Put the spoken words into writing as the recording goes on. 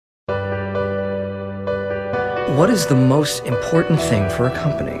What is the most important thing for a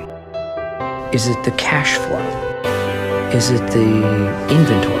company? Is it the cash flow? Is it the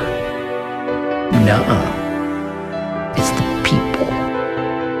inventory? Nuh-uh. It's the people.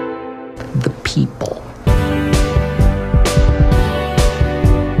 The people.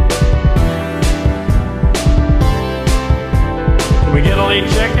 Can we get a late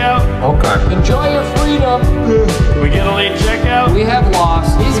checkout? Okay. Enjoy your freedom. Can we get a late checkout? We have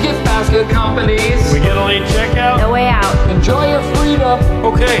lost these gift basket companies. Can we get a late checkout? No way out. Enjoy your freedom.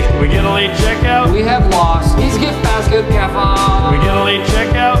 Okay. Can we get a late checkout? We have lost these gift basket Can we get a late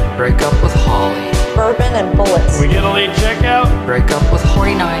checkout? Break up with Holly. Bourbon and bullets. Can we get a late checkout? Break up with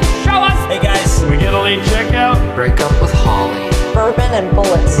 49. Show us! Hey guys. Can we get a late checkout? Break up with Holly. Bourbon and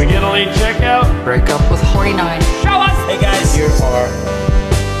bullets. Can we get a late checkout? Break up with 49. Show us! Hey guys. Here are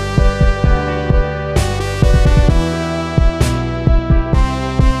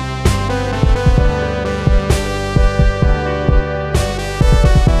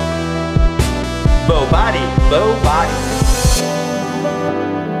Bo Body.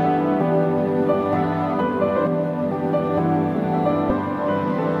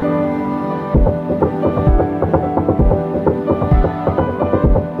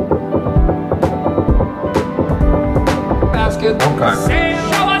 Basket. Okay.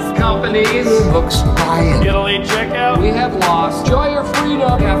 Show us companies. Looks buying. Get a late checkout? We have lost. Enjoy your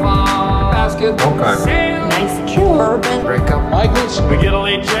freedom. Basket. Okay. Nice cue. Bourbon. Break up Michaels. Can we get a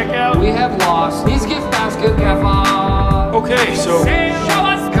late checkout? We have lost these gift basket Okay, so show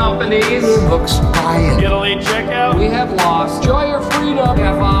us companies. Looks buying. get a late checkout? We have lost. Enjoy your freedom.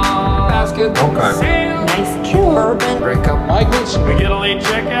 Basket. Okay. Nice cue. Bourbon. Break up Michaels. Can we get a late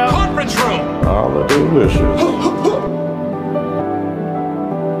checkout? Conference room. All delicious.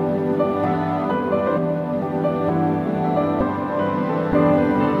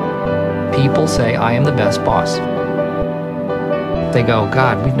 People say, I am the best boss. They go,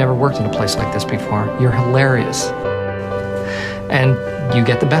 God, we've never worked in a place like this before. You're hilarious. And you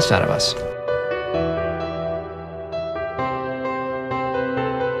get the best out of us.